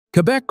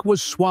Quebec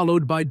was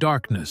swallowed by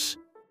darkness,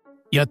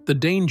 yet the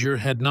danger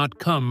had not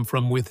come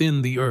from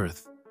within the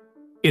earth.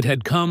 It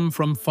had come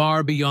from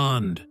far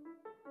beyond,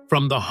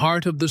 from the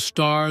heart of the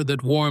star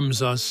that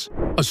warms us,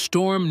 a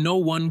storm no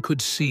one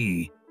could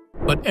see,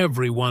 but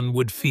everyone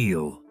would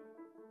feel.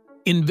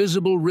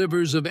 Invisible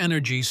rivers of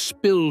energy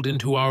spilled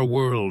into our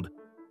world,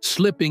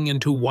 slipping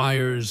into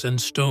wires and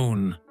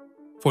stone.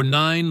 For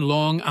 9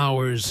 long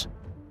hours,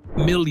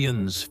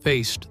 millions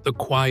faced the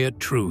quiet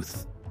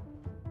truth.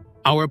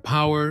 Our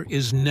power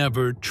is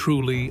never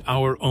truly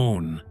our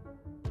own.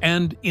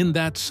 And in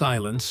that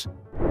silence,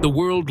 the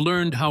world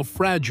learned how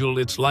fragile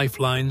its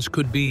lifelines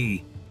could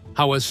be,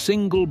 how a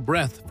single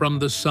breath from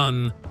the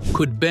sun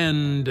could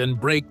bend and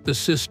break the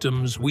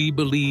systems we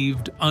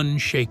believed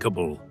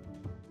unshakable.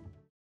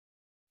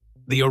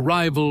 The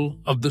arrival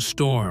of the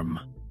storm.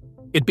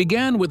 It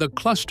began with a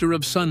cluster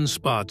of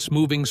sunspots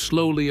moving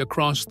slowly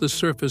across the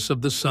surface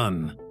of the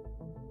sun.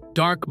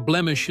 Dark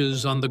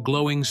blemishes on the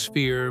glowing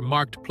sphere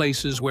marked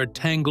places where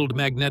tangled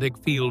magnetic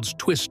fields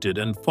twisted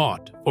and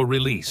fought for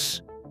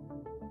release.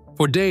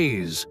 For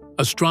days,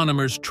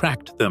 astronomers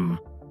tracked them,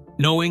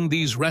 knowing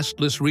these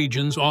restless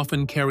regions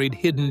often carried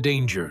hidden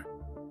danger.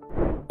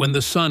 When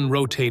the sun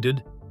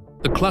rotated,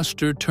 the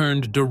cluster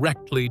turned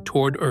directly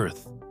toward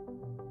Earth.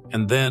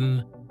 And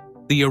then,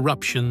 the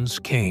eruptions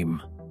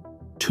came.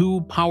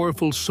 2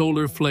 powerful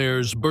solar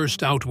flares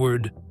burst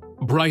outward,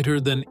 brighter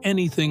than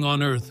anything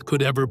on Earth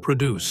could ever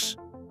produce.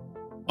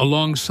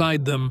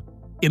 Alongside them,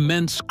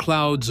 immense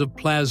clouds of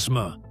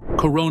plasma,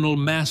 coronal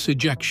mass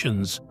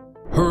ejections,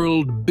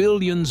 hurled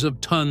billions of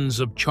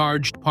tons of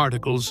charged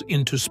particles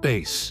into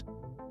space.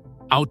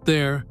 Out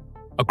there,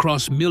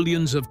 across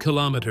millions of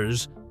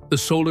kilometers, the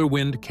solar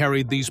wind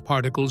carried these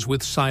particles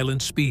with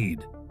silent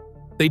speed.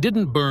 They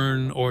didn't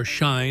burn or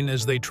shine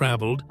as they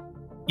traveled,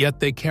 yet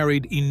they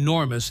carried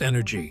enormous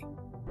energy.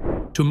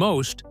 To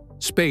most,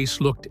 space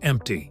looked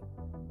empty.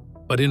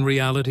 But in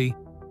reality,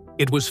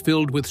 it was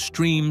filled with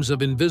streams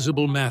of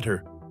invisible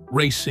matter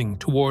racing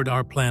toward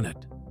our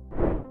planet.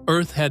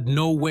 Earth had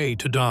no way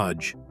to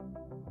dodge.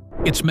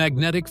 Its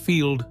magnetic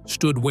field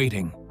stood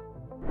waiting,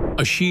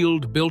 a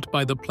shield built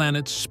by the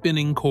planet's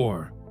spinning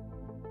core.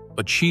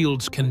 But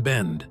shields can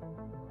bend.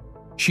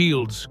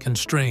 Shields can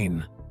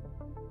strain.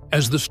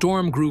 As the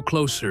storm grew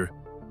closer,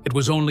 it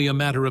was only a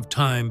matter of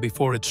time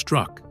before it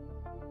struck.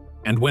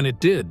 And when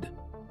it did,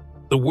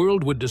 the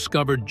world would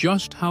discover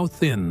just how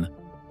thin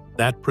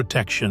that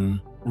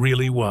protection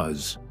really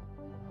was.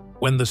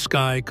 When the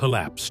sky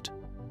collapsed.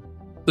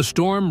 The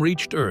storm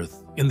reached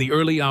Earth in the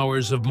early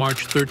hours of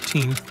March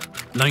 13,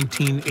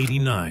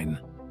 1989.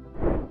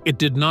 It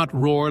did not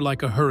roar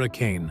like a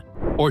hurricane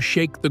or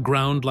shake the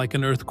ground like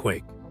an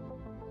earthquake.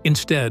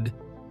 Instead,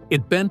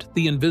 it bent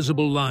the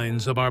invisible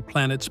lines of our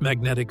planet's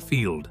magnetic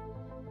field.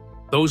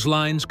 Those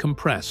lines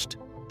compressed,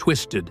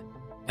 twisted,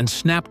 and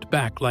snapped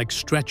back like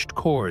stretched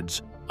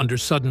cords under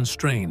sudden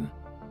strain.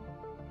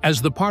 As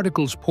the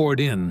particles poured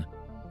in,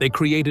 they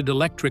created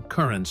electric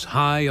currents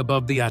high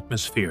above the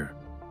atmosphere.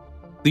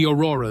 The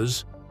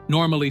auroras,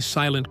 normally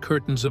silent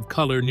curtains of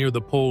color near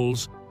the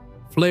poles,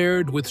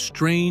 flared with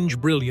strange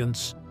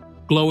brilliance,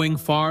 glowing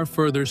far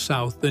further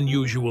south than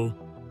usual.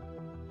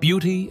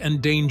 Beauty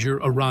and danger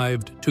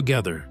arrived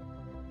together.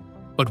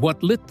 But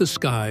what lit the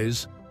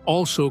skies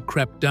also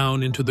crept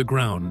down into the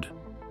ground.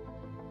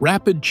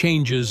 Rapid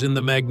changes in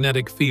the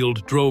magnetic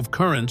field drove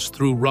currents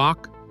through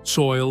rock,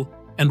 soil,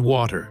 and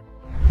water.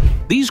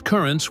 These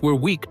currents were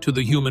weak to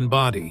the human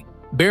body,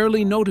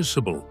 barely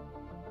noticeable,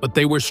 but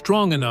they were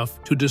strong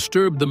enough to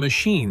disturb the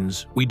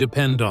machines we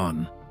depend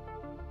on.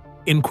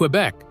 In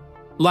Quebec,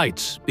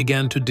 lights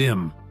began to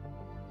dim.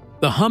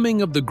 The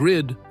humming of the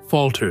grid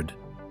faltered.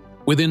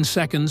 Within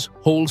seconds,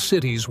 whole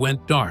cities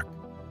went dark.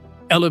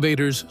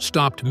 Elevators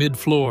stopped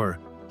mid-floor,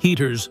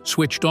 heaters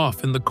switched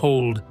off in the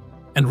cold,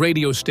 and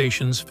radio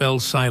stations fell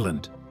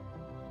silent.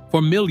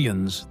 For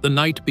millions, the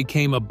night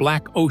became a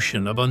black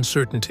ocean of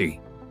uncertainty.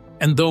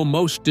 And though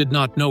most did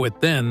not know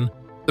it then,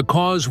 the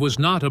cause was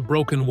not a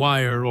broken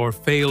wire or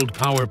failed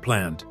power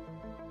plant.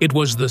 It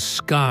was the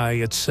sky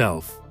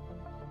itself.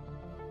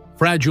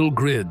 Fragile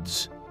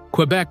grids.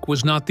 Quebec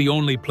was not the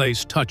only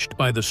place touched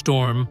by the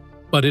storm,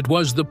 but it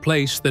was the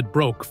place that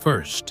broke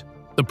first.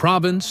 The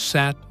province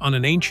sat on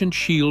an ancient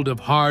shield of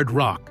hard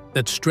rock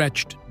that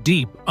stretched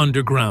deep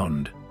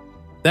underground.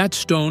 That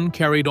stone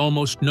carried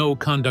almost no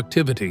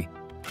conductivity,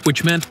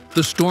 which meant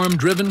the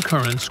storm-driven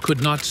currents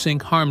could not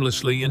sink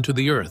harmlessly into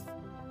the earth.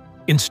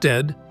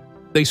 Instead,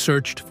 they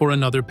searched for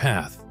another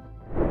path.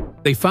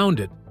 They found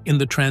it in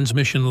the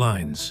transmission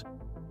lines.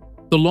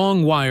 The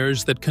long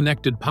wires that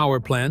connected power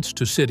plants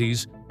to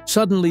cities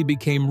suddenly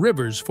became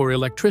rivers for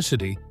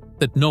electricity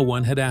that no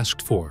one had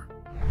asked for.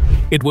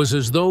 It was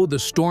as though the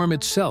storm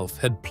itself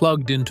had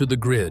plugged into the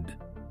grid.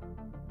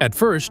 At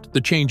first,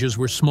 the changes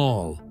were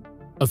small.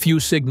 A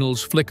few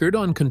signals flickered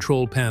on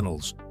control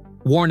panels.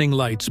 Warning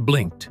lights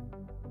blinked.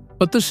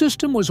 But the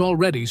system was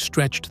already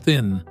stretched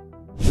thin.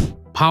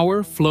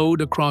 Power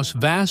flowed across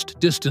vast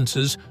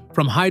distances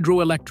from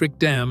hydroelectric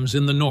dams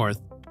in the north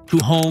to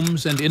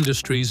homes and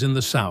industries in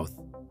the south.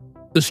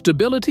 The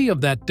stability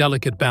of that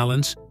delicate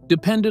balance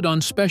depended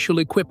on special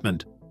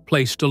equipment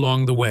placed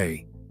along the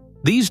way.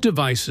 These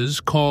devices,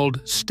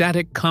 called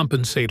static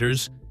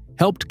compensators,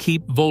 helped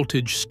keep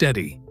voltage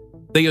steady.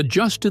 They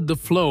adjusted the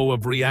flow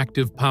of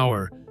reactive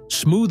power,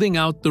 smoothing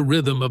out the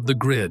rhythm of the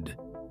grid.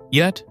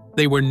 Yet,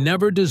 they were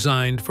never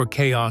designed for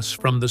chaos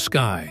from the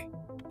sky.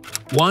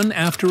 One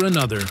after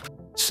another,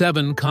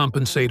 7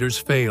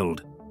 compensators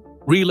failed.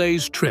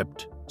 Relays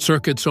tripped,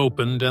 circuits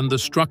opened, and the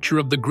structure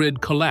of the grid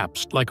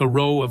collapsed like a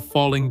row of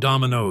falling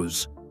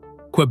dominoes.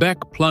 Quebec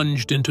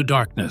plunged into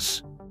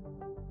darkness.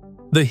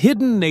 The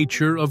hidden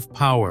nature of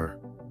power.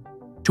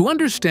 To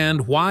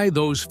understand why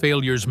those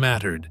failures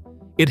mattered,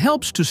 it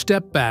helps to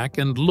step back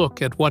and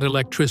look at what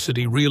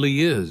electricity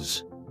really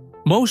is.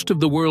 Most of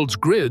the world's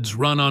grids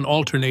run on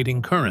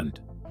alternating current.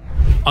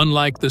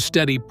 Unlike the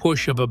steady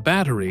push of a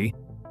battery,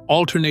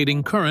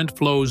 alternating current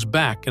flows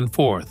back and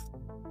forth,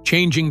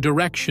 changing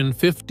direction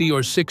 50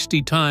 or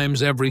 60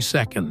 times every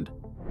second.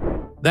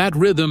 That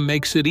rhythm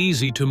makes it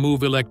easy to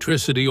move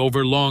electricity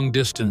over long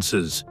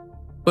distances.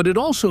 But it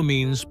also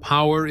means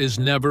power is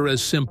never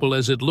as simple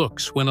as it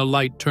looks when a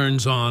light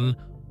turns on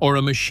or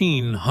a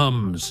machine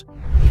hums.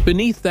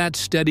 Beneath that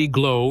steady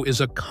glow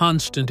is a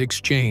constant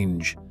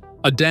exchange,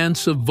 a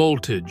dance of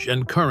voltage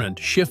and current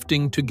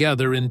shifting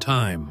together in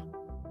time.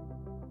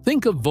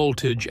 Think of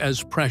voltage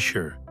as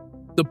pressure,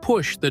 the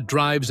push that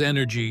drives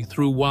energy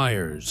through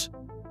wires.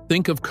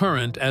 Think of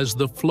current as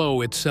the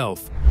flow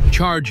itself,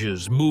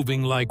 charges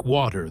moving like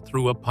water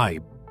through a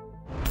pipe.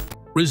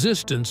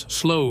 Resistance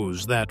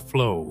slows that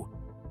flow,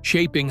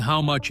 shaping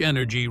how much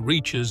energy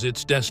reaches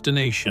its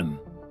destination.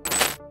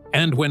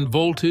 And when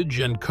voltage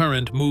and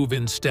current move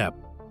in step,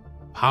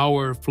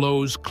 power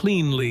flows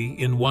cleanly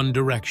in one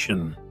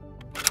direction,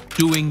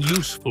 doing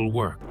useful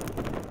work.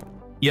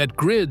 Yet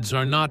grids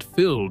are not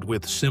filled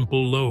with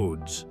simple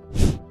loads.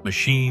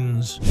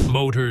 Machines,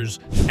 motors,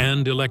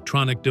 and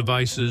electronic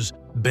devices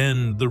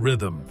bend the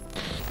rhythm.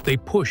 They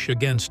push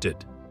against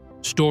it,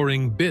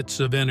 storing bits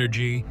of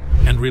energy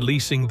and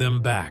releasing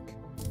them back.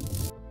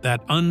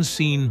 That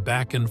unseen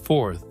back and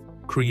forth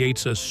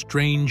creates a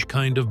strange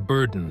kind of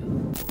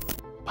burden,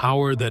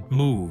 power that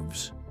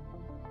moves,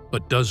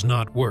 but does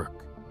not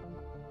work.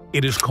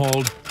 It is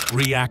called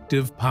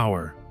reactive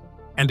power,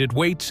 and it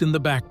waits in the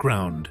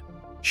background,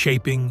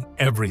 shaping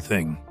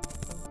everything.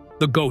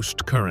 The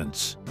ghost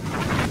currents.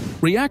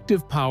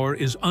 Reactive power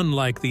is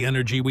unlike the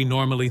energy we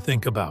normally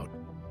think about.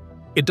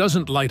 It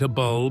doesn't light a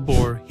bulb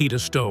or heat a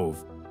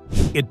stove.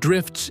 It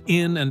drifts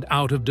in and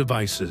out of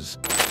devices,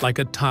 like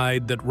a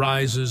tide that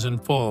rises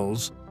and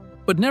falls,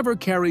 but never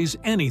carries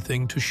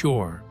anything to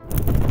shore.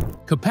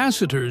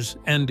 Capacitors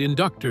and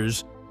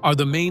inductors are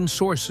the main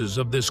sources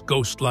of this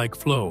ghost-like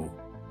flow.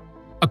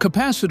 A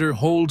capacitor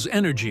holds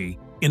energy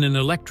in an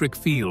electric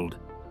field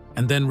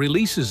and then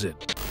releases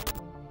it.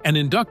 An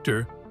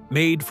inductor,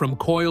 made from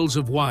coils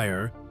of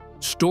wire,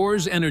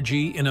 stores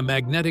energy in a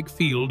magnetic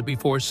field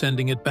before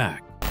sending it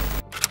back.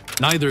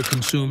 Neither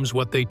consumes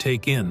what they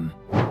take in.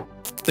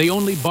 They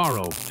only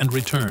borrow and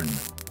return.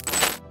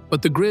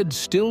 But the grid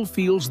still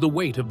feels the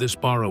weight of this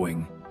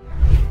borrowing.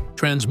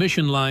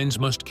 Transmission lines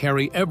must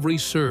carry every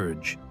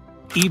surge,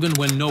 even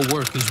when no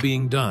work is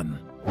being done.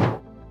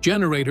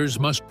 Generators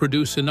must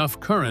produce enough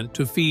current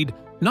to feed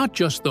not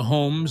just the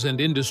homes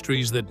and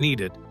industries that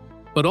need it,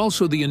 but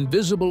also the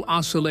invisible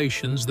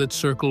oscillations that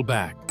circle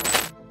back.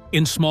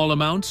 In small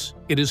amounts,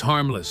 it is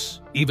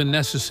harmless, even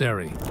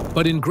necessary,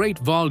 but in great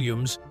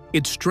volumes,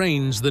 it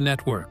strains the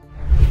network.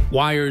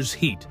 Wires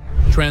heat,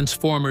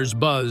 transformers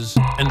buzz,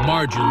 and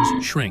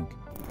margins shrink.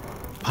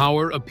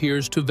 Power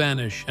appears to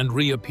vanish and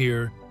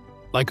reappear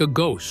like a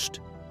ghost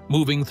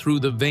moving through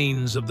the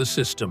veins of the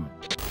system.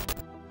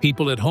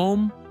 People at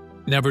home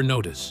never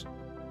notice.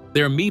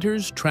 Their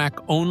meters track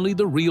only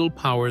the real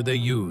power they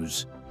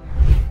use.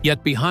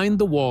 Yet behind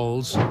the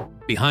walls,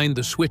 behind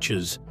the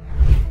switches,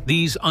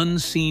 these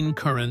unseen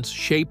currents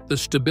shape the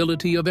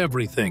stability of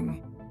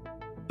everything.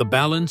 The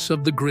balance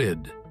of the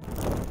grid.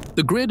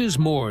 The grid is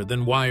more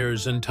than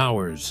wires and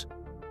towers.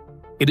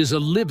 It is a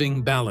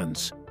living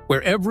balance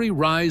where every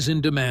rise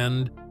in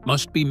demand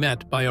must be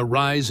met by a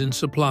rise in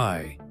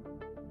supply,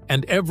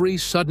 and every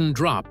sudden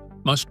drop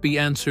must be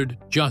answered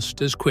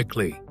just as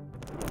quickly.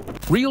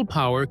 Real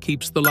power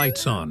keeps the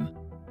lights on,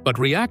 but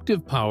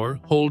reactive power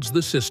holds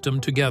the system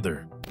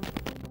together.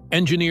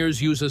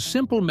 Engineers use a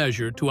simple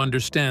measure to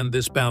understand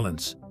this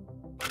balance: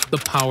 the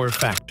power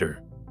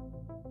factor.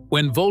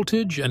 When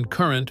voltage and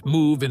current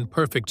move in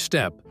perfect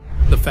step,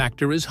 the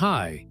factor is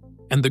high,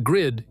 and the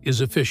grid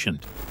is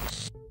efficient.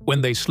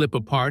 When they slip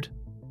apart,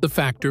 the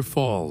factor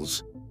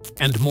falls,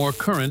 and more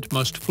current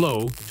must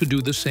flow to do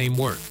the same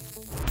work.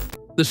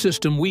 The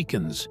system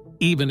weakens,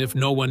 even if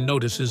no one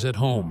notices at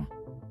home.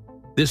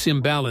 This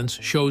imbalance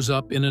shows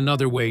up in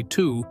another way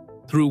too,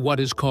 through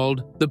what is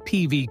called the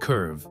PV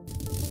curve.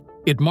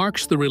 It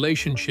marks the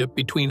relationship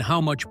between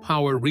how much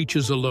power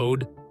reaches a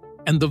load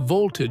and the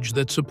voltage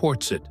that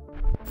supports it.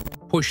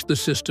 Push the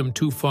system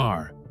too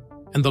far,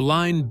 and the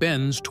line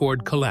bends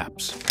toward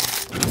collapse.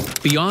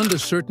 Beyond a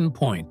certain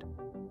point,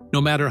 No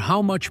matter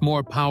how much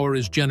more power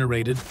is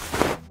generated,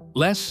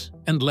 less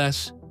and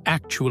less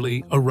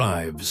actually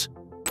arrives.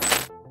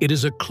 It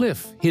is a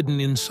cliff hidden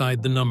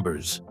inside the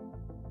numbers.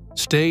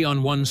 Stay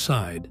on one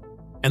side,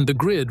 and the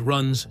grid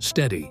runs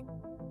steady.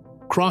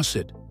 Cross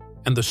it,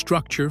 and the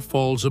structure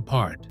falls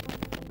apart.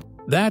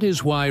 That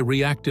is why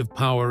reactive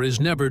power is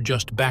never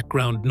just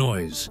background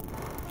noise.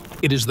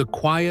 It is the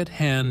quiet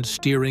hand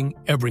steering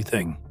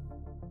everything.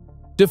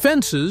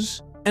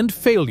 Defenses and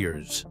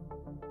failures.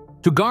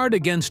 To guard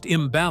against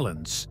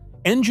imbalance,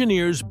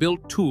 engineers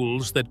built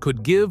tools that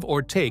could give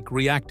or take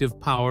reactive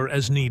power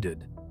as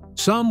needed.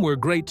 Some were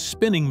great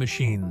spinning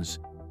machines,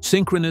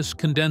 synchronous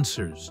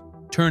condensers,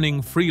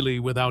 turning freely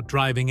without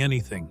driving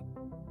anything,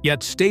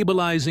 yet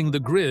stabilizing the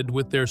grid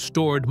with their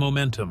stored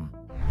momentum.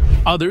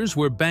 Others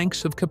were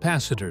banks of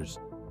capacitors,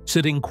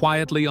 sitting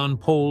quietly on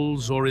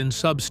poles or in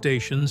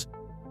substations,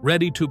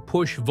 ready to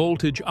push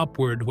voltage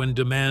upward when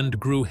demand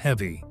grew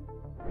heavy.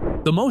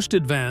 The most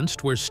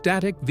advanced were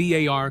static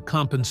VAR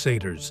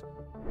compensators.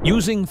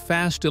 Using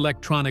fast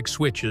electronic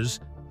switches,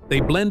 they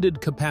blended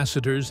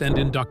capacitors and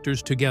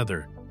inductors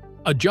together,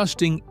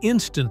 adjusting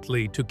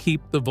instantly to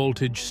keep the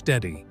voltage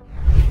steady.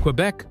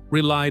 Quebec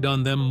relied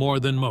on them more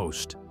than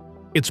most.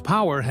 Its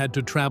power had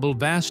to travel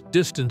vast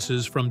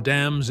distances from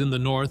dams in the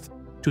north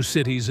to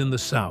cities in the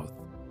south,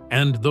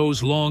 and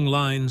those long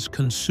lines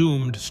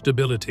consumed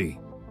stability.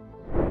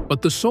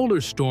 But the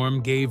solar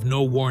storm gave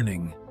no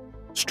warning.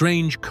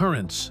 Strange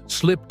currents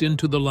slipped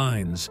into the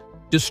lines,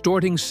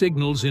 distorting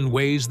signals in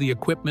ways the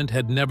equipment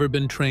had never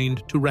been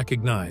trained to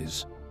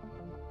recognize.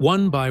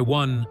 One by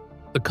one,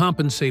 the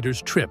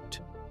compensators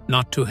tripped,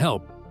 not to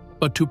help,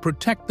 but to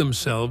protect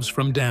themselves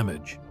from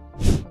damage.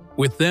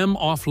 With them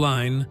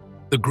offline,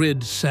 the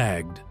grid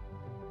sagged.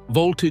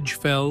 Voltage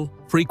fell,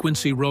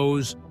 frequency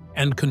rose,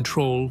 and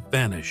control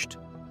vanished.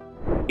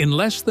 In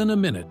less than a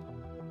minute,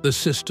 the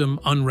system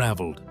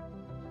unraveled.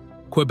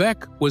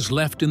 Quebec was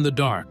left in the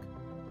dark,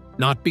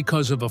 not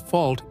because of a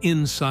fault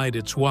inside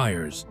its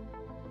wires,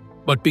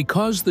 but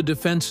because the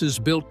defenses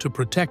built to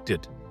protect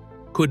it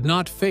could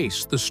not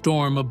face the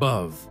storm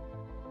above.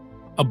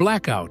 A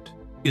blackout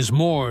is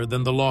more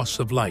than the loss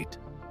of light.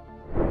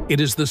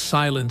 It is the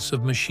silence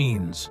of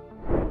machines,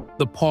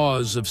 the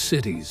pause of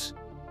cities,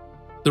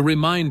 the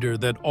reminder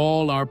that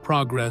all our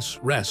progress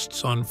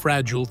rests on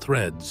fragile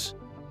threads.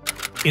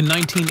 In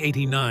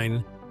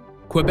 1989,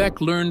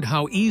 Quebec learned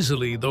how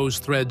easily those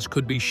threads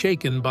could be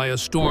shaken by a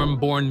storm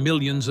born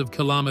millions of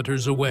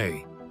kilometers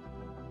away.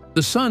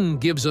 The sun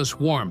gives us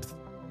warmth,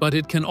 but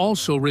it can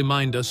also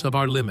remind us of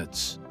our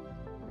limits.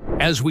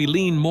 As we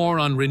lean more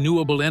on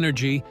renewable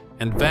energy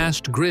and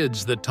vast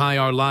grids that tie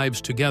our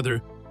lives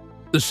together,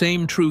 the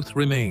same truth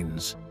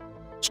remains.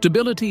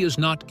 Stability is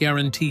not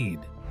guaranteed.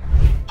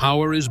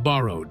 Power is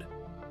borrowed,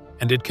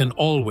 and it can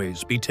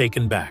always be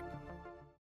taken back.